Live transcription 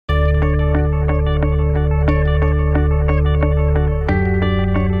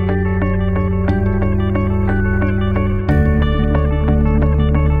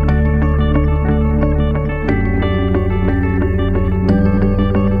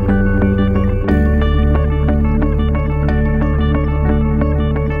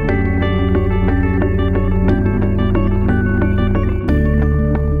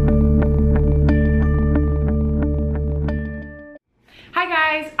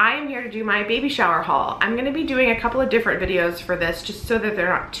I am here to do my baby shower haul. I'm gonna be doing a couple of different videos for this just so that they're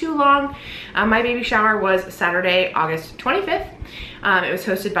not too long. My baby shower was Saturday, August 25th. It was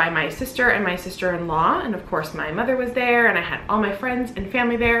hosted by my sister and my sister-in-law, and of course my mother was there, and I had all my friends and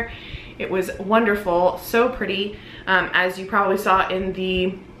family there. It was wonderful, so pretty. As you probably saw in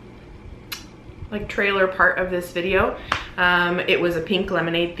the trailer part of this video, it was a pink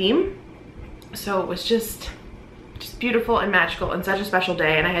lemonade theme. So it was just beautiful and magical and such a special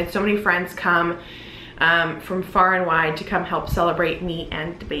day, and I had so many friends come from far and wide to come help celebrate me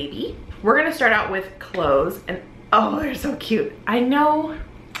and the baby. We're gonna start out with clothes, and oh, they're so cute. I know,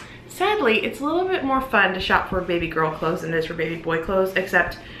 sadly, it's a little bit more fun to shop for baby girl clothes than it is for baby boy clothes,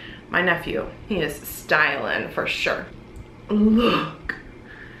 except my nephew, he is styling for sure. Look,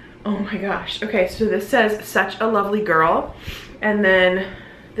 oh my gosh. Okay, so this says such a lovely girl, and then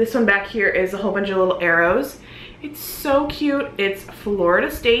this one back here is a whole bunch of little arrows. It's so cute. It's Florida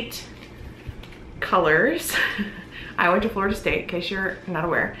State colors. I went to Florida State, in case you're not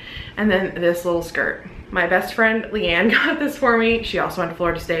aware. And then this little skirt. My best friend Leanne got this for me. She also went to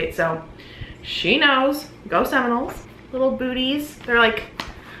Florida State, so she knows. Go Seminoles. Little booties. They're like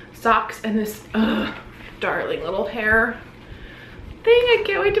socks and this darling little hair thing I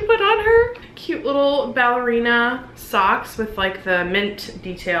can't wait to put on her. Cute little ballerina socks with like the mint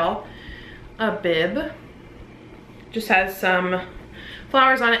detail. A bib. Just has some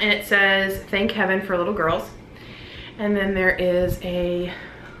flowers on it, and it says thank heaven for little girls. And then there is a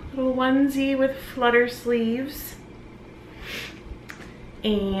little onesie with flutter sleeves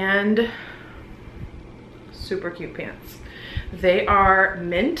and super cute pants. They are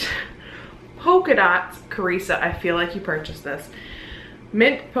mint polka dots. Carissa, I feel like you purchased this.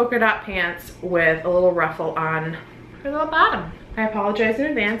 Mint polka dot pants with a little ruffle on her little bottom. I apologize in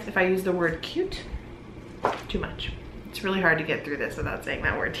advance if I use the word cute too much. It's really hard to get through this without saying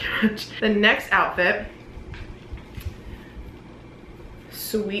that word too much. The next outfit,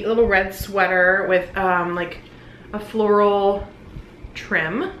 sweet little red sweater with like a floral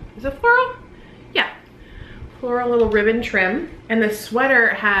trim. Is it floral? Yeah, floral little ribbon trim. And the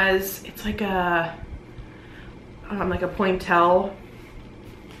sweater has, it's like a pointel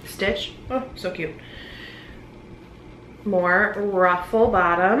stitch. Oh, so cute. More ruffle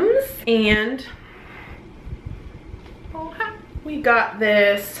bottoms, and we got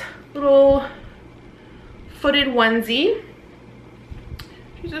this little footed onesie.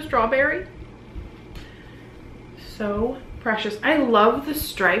 She's a strawberry. So precious. I love the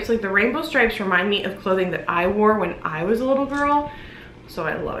stripes. Like the rainbow stripes remind me of clothing that I wore when I was a little girl. So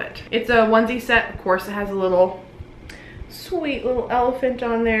I love it. It's a onesie set. Of course, it has a little sweet little elephant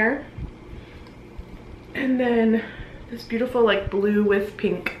on there. And then this beautiful like blue with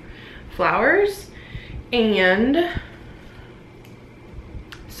pink flowers and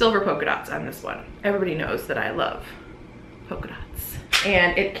silver polka dots on this one. Everybody knows that I love polka dots.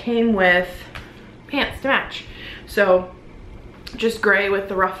 And it came with pants to match. So just gray with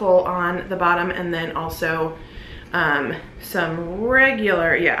the ruffle on the bottom, and then also some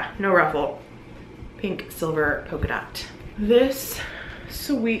regular, yeah, no ruffle, pink silver polka dot. This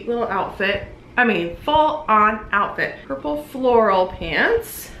sweet little outfit, I mean full on outfit. Purple floral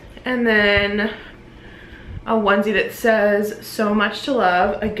pants, and then a onesie that says so much to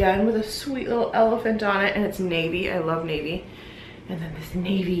love, again with a sweet little elephant on it, and it's navy. I love navy. And then this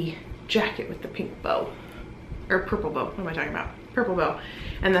navy jacket with the pink bow, or purple bow. What am I talking about? Purple bow.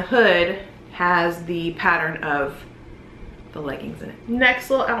 And the hood has the pattern of the leggings in it.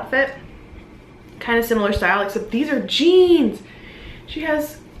 Next little outfit, kind of similar style, except these are jeans. She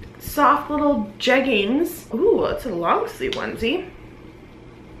has soft little jeggings. Ooh, it's a long sleeve onesie.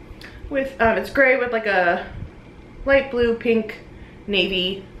 With it's gray with like a light blue, pink,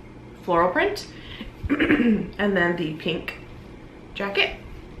 navy floral print. And then the pink jacket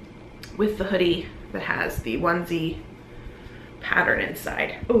with the hoodie that has the onesie pattern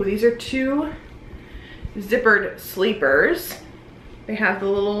inside. Oh, these are two zippered sleepers. They have the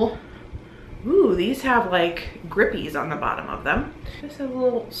little, ooh, these have like grippies on the bottom of them. This has a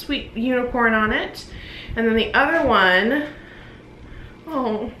little sweet unicorn on it. And then the other one,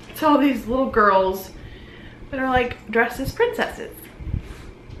 oh, it's all these little girls that are like dressed as princesses.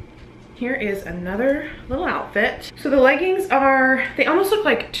 Here is another little outfit. So the leggings are, they almost look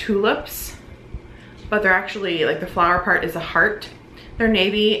like tulips, but they're actually like the flower part is a heart. They're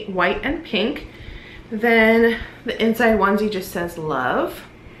navy, white, and pink. Then the inside onesie just says love.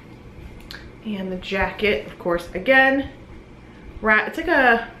 And the jacket, of course, again, it's like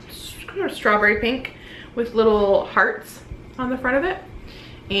a kind of strawberry pink with little hearts on the front of it.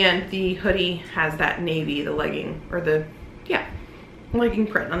 And the hoodie has that navy, the legging, or the, yeah, legging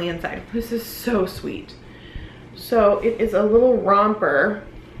print on the inside. This is so sweet. So it is a little romper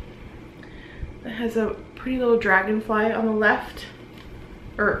that has a pretty little dragonfly on the left,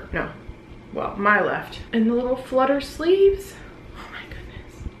 or no, well, my left, and the little flutter sleeves. Oh my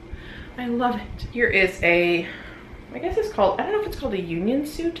goodness, I love it. Here is a, I guess it's called, I don't know if it's called a union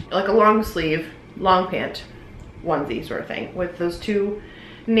suit, like a long sleeve, long pant onesie sort of thing with those two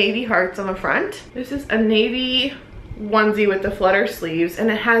navy hearts on the front. This is a navy onesie with the flutter sleeves,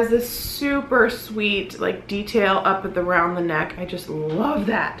 and it has this super sweet like detail up at around the neck. I just love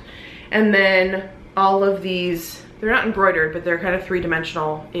that. And then all of these, they're not embroidered, but they're kind of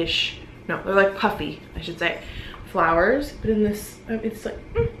three-dimensional-ish. No, they're like puffy, I should say. Flowers, but in this, it's like,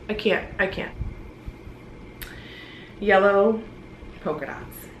 I can't. Yellow polka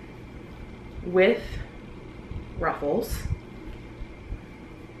dots with ruffles.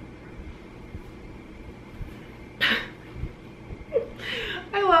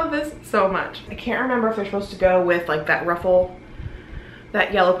 I love this so much. I can't remember if they're supposed to go with like that ruffle,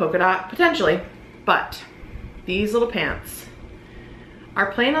 that yellow polka dot, potentially, but these little pants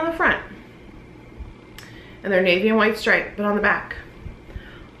are plain on the front and they're navy and white stripe, but on the back,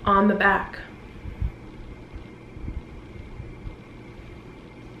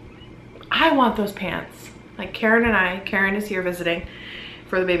 I want those pants. Like Karen is here visiting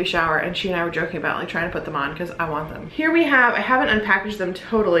for the baby shower, and she and I were joking about like trying to put them on because I want them. Here we have, I haven't unpackaged them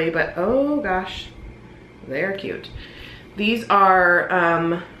totally, but oh gosh, they're cute. These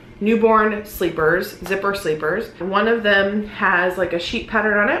are newborn sleepers, zipper sleepers. One of them has like a sheep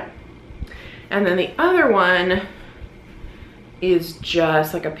pattern on it, and then the other one is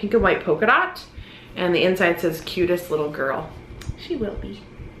just like a pink and white polka dot, and the inside says cutest little girl. She will be.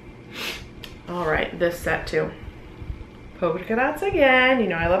 All right, this set too. Polka dots again. You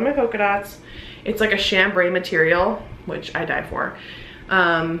know I love my polka dots. It's like a chambray material, which I die for.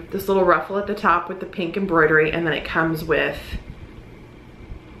 This little ruffle at the top with the pink embroidery, and then it comes with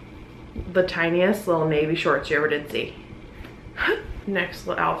the tiniest little navy shorts you ever did see. Next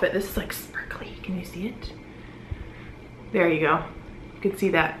little outfit. This is like sparkly. Can you see it? There you go. You can see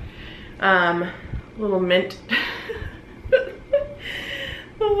that. Little mint.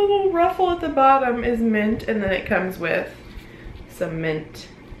 The little ruffle at the bottom is mint, and then it comes with some mint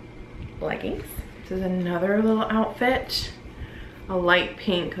leggings. This is another little outfit. A light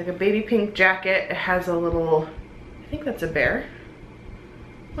pink, like a baby pink jacket. It has a little, I think that's a bear.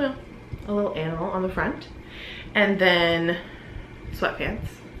 Well, a little animal on the front. And then sweatpants.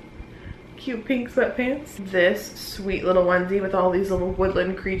 Cute pink sweatpants. This sweet little onesie with all these little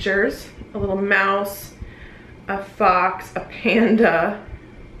woodland creatures. A little mouse, a fox, a panda,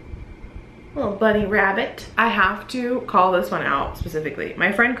 a little bunny rabbit. I have to call this one out specifically.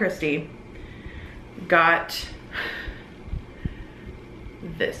 My friend Christy got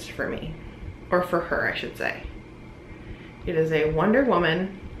this for me, or for her I should say. It is a Wonder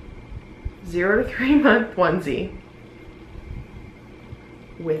Woman 0 to 3 month onesie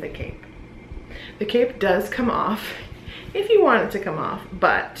with a cape. The cape does come off if you want it to come off,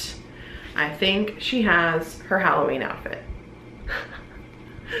 but I think she has her Halloween outfit.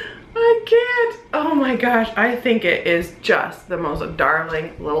 I can't. Oh my gosh, I think it is just the most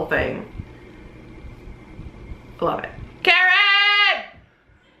darling little thing. Love it. Karen!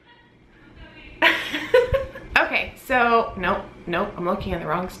 Okay, so nope, I'm looking in the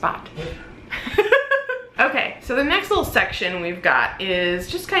wrong spot. Okay, so the next little section we've got is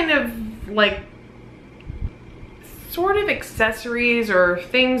just kind of like sort of accessories or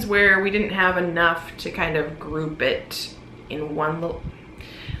things where we didn't have enough to kind of group it in one little,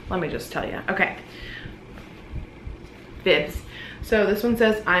 let me just tell you. Okay, bibs. So this one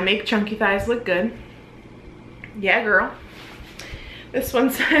says, I make chunky thighs look good. Yeah, girl. This one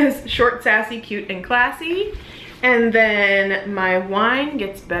says, short, sassy, cute, and classy. And then my wine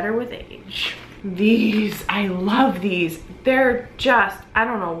gets better with age. These, I love these. They're just, I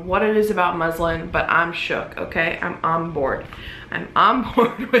don't know what it is about muslin, but I'm shook, okay? I'm on board. I'm on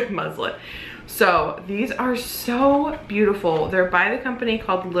board with muslin. So these are so beautiful. They're by the company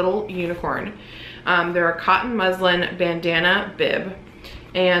called Little Unicorn. They're a cotton muslin bandana bib.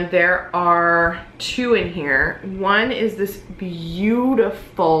 And there are two in here. One is this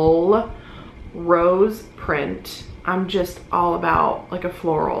beautiful rose print. I'm just all about like a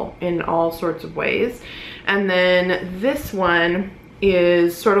floral in all sorts of ways. And then this one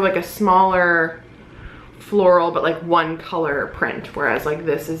is sort of like a smaller floral, but like one color print, whereas like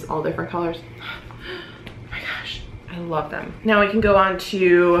this is all different colors. Oh my gosh, I love them. Now we can go on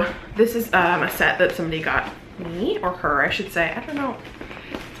to, this is a set that somebody got me, or her I should say, I don't know.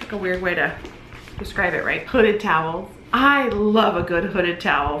 It's like a weird way to describe it, right? Hooded towels. I love a good hooded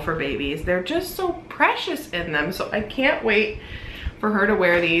towel for babies. They're just so precious in them. So I can't wait for her to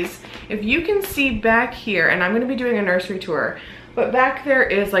wear these. If you can see back here, and I'm gonna be doing a nursery tour, but back there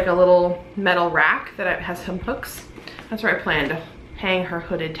is like a little metal rack that has some hooks. That's where I plan to hang her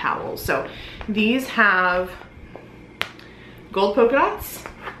hooded towels. So these have gold polka dots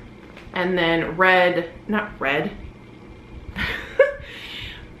and then not red.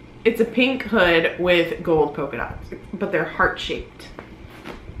 It's a pink hood with gold polka dots, but they're heart-shaped.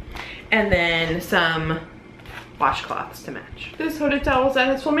 And then some washcloths to match. This hooded towel set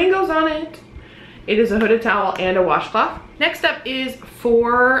has flamingos on it. It is a hooded towel and a washcloth. Next up is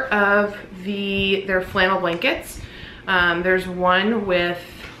 4 of their flannel blankets. There's one with,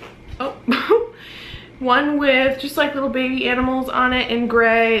 one with just like little baby animals on it in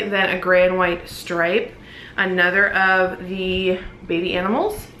gray, then a gray and white stripe, another of the baby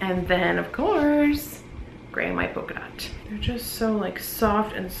animals, and then of course, gray and white polka dot. They're just so like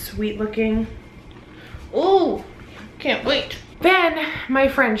soft and sweet looking. Oh, can't wait. Then my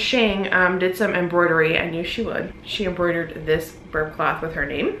friend Shing did some embroidery. I knew she would. She embroidered this burp cloth with her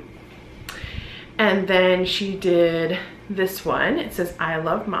name. And then she did this one. It says, I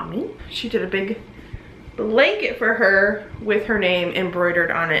love mommy. She did a big blanket for her with her name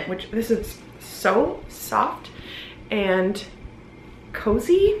embroidered on it, which this is so soft and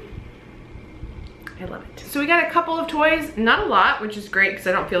cozy. I love it. So we got a couple of toys, not a lot, which is great because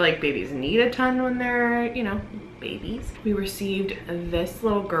I don't feel like babies need a ton when they're, you know, babies. We received this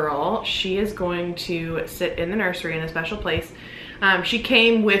little girl. She is going to sit in the nursery in a special place. She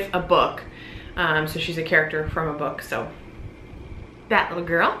came with a book. So she's a character from a book. So that little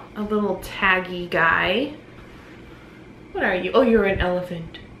girl, a little taggy guy. What are you? Oh, you're an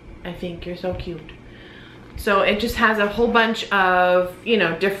elephant. I think you're so cute. So it just has a whole bunch of, you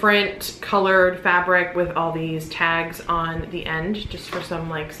know, different colored fabric with all these tags on the end, just for some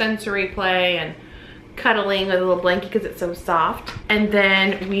like sensory play and cuddling with a little blanket because it's so soft. And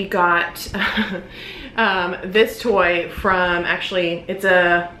then we got this toy from, actually, it's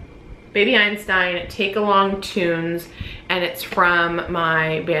a Baby Einstein Take Along Tunes, and it's from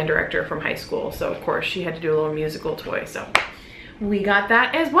my band director from high school. So of course she had to do a little musical toy. So we got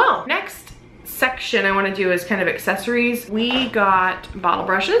that as well. Next section I want to do is kind of accessories. We got bottle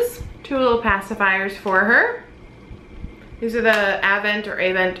brushes, 2 little pacifiers for her. These are the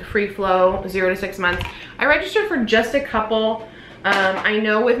Avent Free Flow 0 to 6 months. I registered for just a couple. I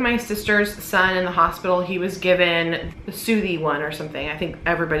know with my sister's son in the hospital, he was given the Soothie one or something. I think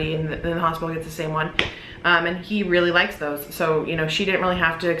everybody in the hospital gets the same one. And he really likes those. So, you know, she didn't really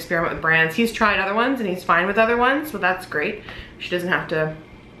have to experiment with brands. He's tried other ones and he's fine with other ones, so that's great. She doesn't have to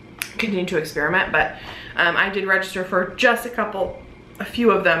continue to experiment, but I did register for just a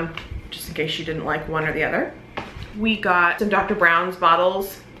few of them, just in case she didn't like one or the other. We got some Dr. Brown's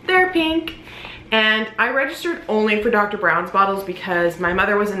bottles. They're pink. And I registered only for Dr. Brown's bottles because my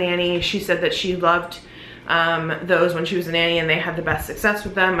mother was a nanny. She said that she loved those when she was a nanny and they had the best success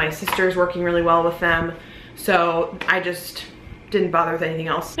with them. My sister's working really well with them. So I just didn't bother with anything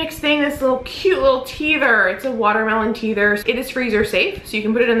else. Next thing, this little cute little teether. It's a watermelon teether. It is freezer safe, so you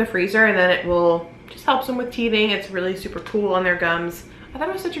can put it in the freezer and then it will just helps them with teething. It's really super cool on their gums. I thought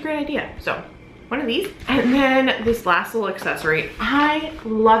it was such a great idea. So one of these. And then this last little accessory. I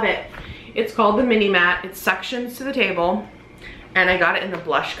love it. It's called the mini mat. It suctions to the table, and I got it in the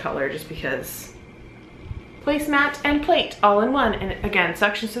blush color just because placemat and plate all in one. And again,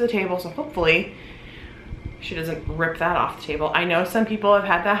 suctions to the table, so hopefully she doesn't rip that off the table. I know some people have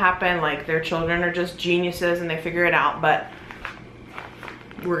had that happen, like their children are just geniuses and they figure it out, but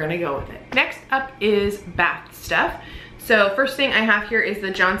we're gonna go with it. Next up is bath stuff. So first thing I have here is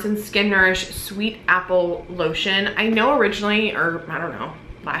the Johnson Skin Nourish Sweet Apple Lotion. I know originally, or I don't know,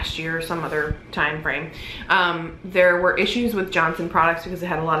 last year or some other time frame, there were issues with Johnson products because they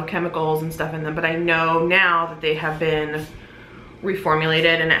had a lot of chemicals and stuff in them, but I know now that they have been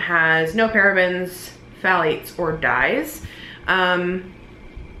reformulated and it has no parabens, phthalates, or dyes. And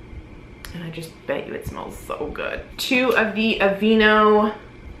I just bet you it smells so good. 2 of the Aveeno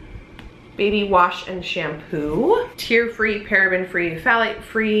Baby Wash and Shampoo. Tear-free, paraben-free,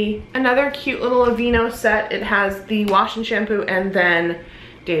 phthalate-free. Another cute little Aveeno set. It has the wash and shampoo and then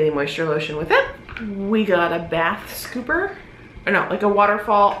daily moisture lotion with it. We got a bath scooper. Or no, like a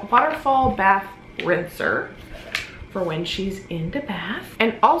waterfall bath rinser for when she's in the bath.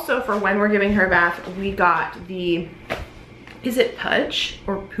 And also for when we're giving her a bath, we got the, is it Pudge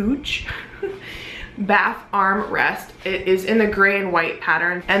or Pooch? Bath arm rest. It is in the gray and white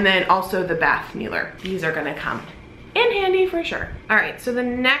pattern. And then also the bath kneeler. These are gonna come in handy for sure. All right, so the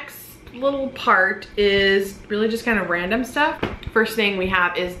next little part is really just kind of random stuff. First thing we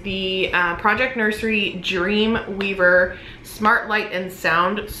have is the Project Nursery Dream Weaver Smart Light and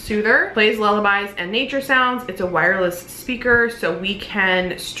Sound Soother. Plays lullabies and nature sounds. It's a wireless speaker, so we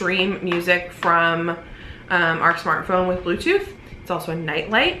can stream music from our smartphone with Bluetooth. It's also a night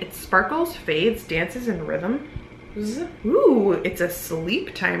light. It sparkles, fades, dances, and rhythm. Ooh, it's a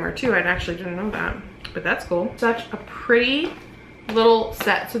sleep timer too. I actually didn't know that, but that's cool. Such a pretty little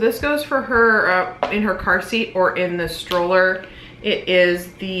set. So this goes for her in her car seat or in the stroller. It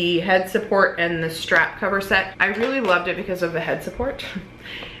is the head support and the strap cover set. I really loved it because of the head support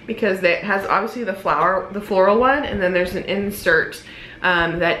because it has obviously the floral one, and then there's an insert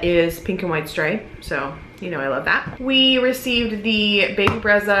that is pink and white stripe. So, you know, I love that. We received the Baby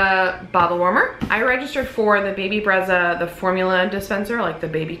Brezza bottle warmer. I registered for the Baby Brezza, the formula dispenser, like the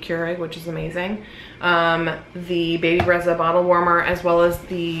baby Keurig, which is amazing. The Baby Brezza bottle warmer, as well as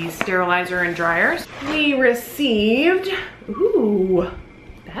the sterilizer and dryers. We received, ooh,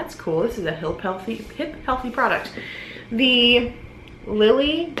 that's cool. This is a hip healthy product. The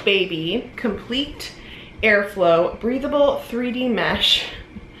Lily Baby Complete Airflow Breathable 3D Mesh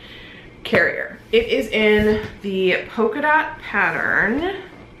Carrier. It is in the polka dot pattern,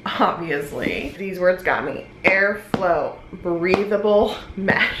 obviously. These words got me. Airflow breathable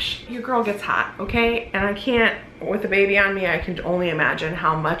mesh. Your girl gets hot, okay? And I can't, with a baby on me, I can only imagine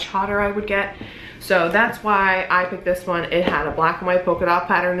how much hotter I would get. So that's why I picked this one. It had a black and white polka dot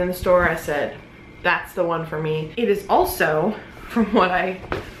pattern in the store. I said, that's the one for me. It is also, from what I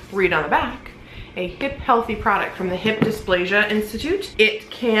read on the back, a hip healthy product from the Hip Dysplasia Institute. It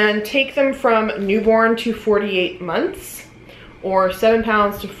can take them from newborn to 48 months or 7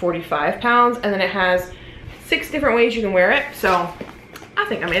 pounds to 45 pounds. And then it has 6 different ways you can wear it. So I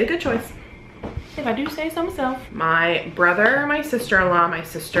think I made a good choice, if I do say so myself. My brother, my sister-in-law, my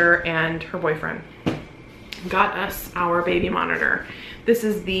sister, and her boyfriend got us our baby monitor. This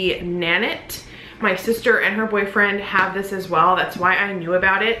is the Nanit. My sister and her boyfriend have this as well. That's why I knew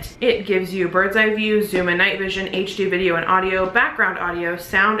about it. It gives you bird's eye view, zoom and night vision, HD video and audio, background audio,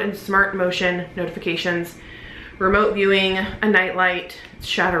 sound and smart motion notifications, remote viewing, a night light,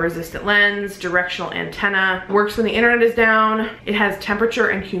 shatter resistant lens, directional antenna, works when the internet is down. It has temperature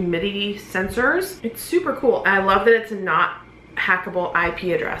and humidity sensors. It's super cool. I love that it's a not hackable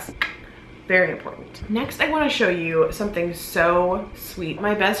IP address. Very important. Next, I want to show you something so sweet.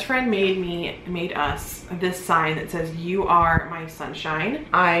 My best friend made us this sign that says, "You are my sunshine."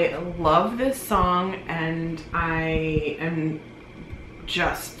 I love this song, and I am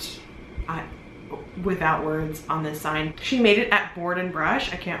just without words on this sign. She made it at Board and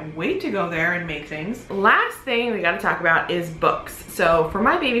Brush. I can't wait to go there and make things. Last thing we got to talk about is books. So for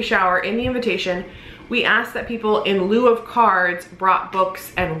my baby shower, in the invitation, we asked that people, in lieu of cards, brought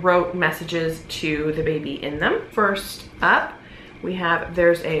books and wrote messages to the baby in them. First up, we have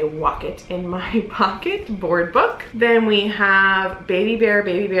There's a Walk It in My Pocket board book. Then we have Baby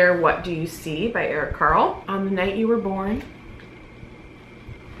Bear, What Do You See by Eric Carle. On the Night You Were Born.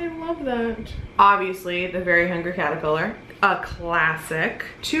 I love that. Obviously, The Very Hungry Caterpillar, a classic.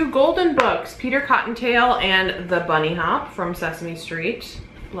 2 golden books, Peter Cottontail and The Bunny Hop from Sesame Street.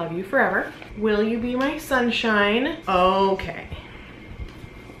 Love You Forever. Will You Be My Sunshine? Okay.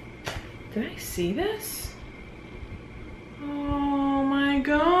 Did I see this? Oh my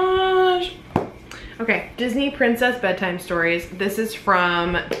gosh. Okay, Disney Princess Bedtime Stories. This is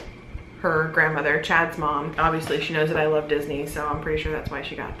from her grandmother, Chad's mom. Obviously, she knows that I love Disney, so I'm pretty sure that's why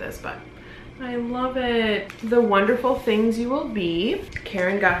she got this, but I love it. The Wonderful Things You Will Be.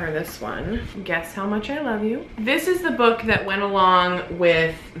 Karen got her this one. Guess How Much I Love You. This is the book that went along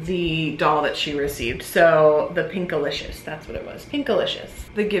with the doll that she received. So the Pinkalicious, that's what it was. Pinkalicious.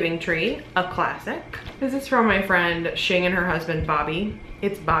 The Giving Tree, a classic. This is from my friend Shing and her husband Bobby.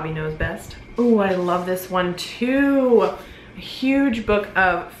 It's Bobby Knows Best. Oh, I love this one too. A huge book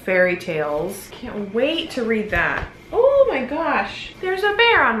of fairy tales. Can't wait to read that. Oh my gosh, there's a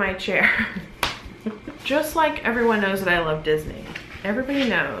bear on my chair. Just like everyone knows that I love Disney, everybody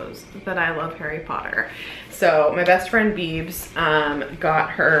knows that I love Harry Potter. So my best friend Beebs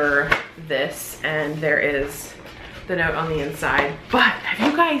got her this, and there is the note on the inside. But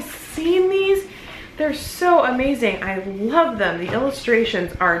have you guys seen these? They're so amazing. I love them. The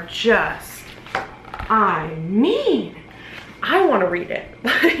illustrations are just, I want to read it.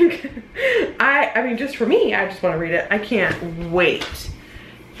 Like, I mean, just for me, I just want to read it. I can't wait.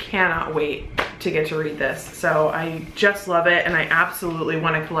 Cannot wait to get to read this. So I just love it, and I absolutely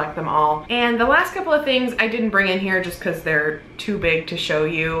want to collect them all. And the last couple of things I didn't bring in here just because they're too big to show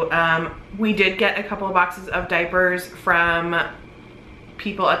you. We did get a couple of boxes of diapers from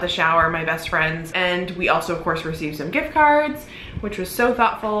people at the shower, my best friends, and we also of course received some gift cards, which was so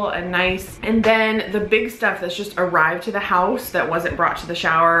thoughtful and nice. And then the big stuff that's just arrived to the house that wasn't brought to the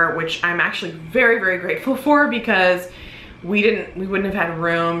shower, which I'm actually very, very grateful for, because we wouldn't have had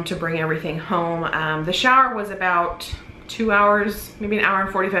room to bring everything home. The shower was about 2 hours, maybe an hour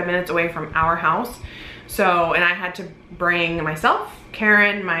and 45 minutes away from our house. So, and I had to bring myself,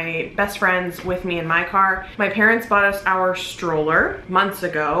 Karen, my best friends with me in my car. My parents bought us our stroller months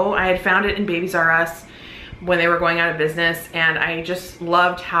ago. I had found it in Babies R Us when they were going out of business, and I just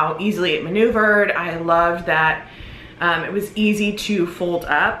loved how easily it maneuvered. I loved that it was easy to fold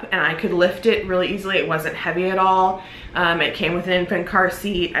up and I could lift it really easily. It wasn't heavy at all. It came with an infant car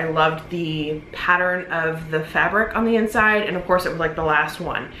seat. I loved the pattern of the fabric on the inside, and of course it was like the last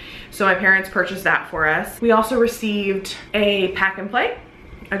one. So my parents purchased that for us. We also received a pack and play,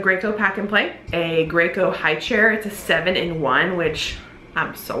 a Grail pack and play, a Grail high chair. It's a 7-in-1, which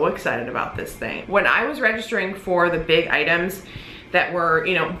I'm so excited about this thing. When I was registering for the big items that were,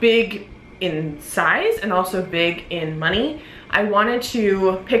 you know, big in size and also big in money, I wanted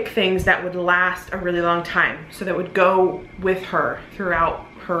to pick things that would last a really long time, so that would go with her throughout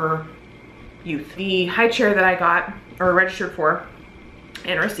her youth. The high chair that I got or registered for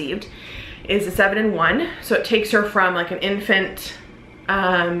and received is a 7-in-1, so it takes her from like an infant,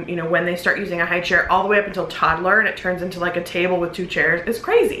 you know, when they start using a high chair, all the way up until toddler, and it turns into like a table with 2 chairs. It's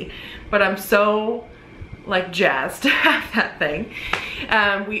crazy, but I'm so like jazzed to have that thing.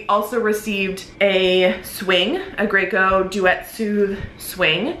 We also received a swing, a Grail Duet Soothe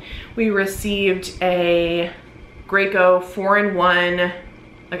swing. We received a Grail 4-in-1,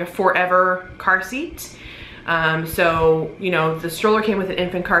 like a forever car seat. So, you know, the stroller came with an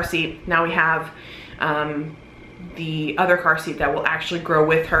infant car seat. Now we have the other car seat that will actually grow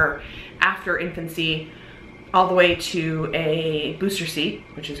with her after infancy, all the way to a booster seat,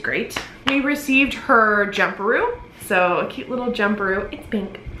 which is great. We received her jumperoo, so a cute little jumperoo. It's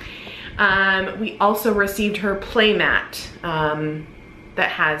pink. We also received her play mat that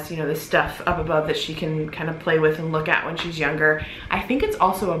has, you know, the stuff up above that she can kind of play with and look at when she's younger. I think it's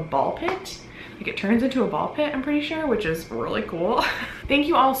also a ball pit. Like, it turns into a ball pit, I'm pretty sure, which is really cool. Thank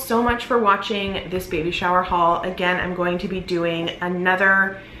you all so much for watching this baby shower haul. Again, I'm going to be doing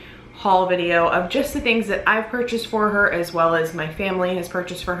another haul video of just the things that I've purchased for her, as well as my family has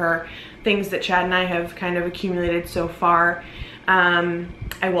purchased for her, things that Chad and I have kind of accumulated so far. I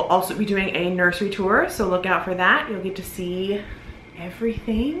will also be doing a nursery tour, so look out for that. You'll get to see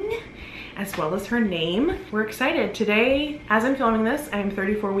everything, as well as her name. We're excited. Today, as I'm filming this, I'm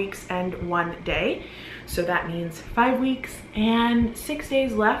 34 weeks and 1 day. So that means 5 weeks and 6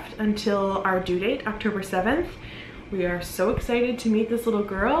 days left until our due date, October 7th. We are so excited to meet this little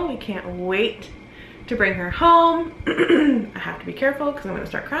girl. We can't wait to bring her home. I have to be careful because I'm gonna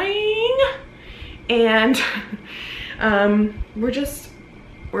start crying. And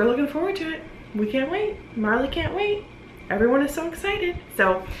we're looking forward to it. We can't wait. Marley can't wait. Everyone is so excited.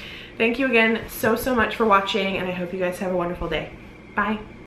 So thank you again so much for watching, and I hope you guys have a wonderful day. Bye.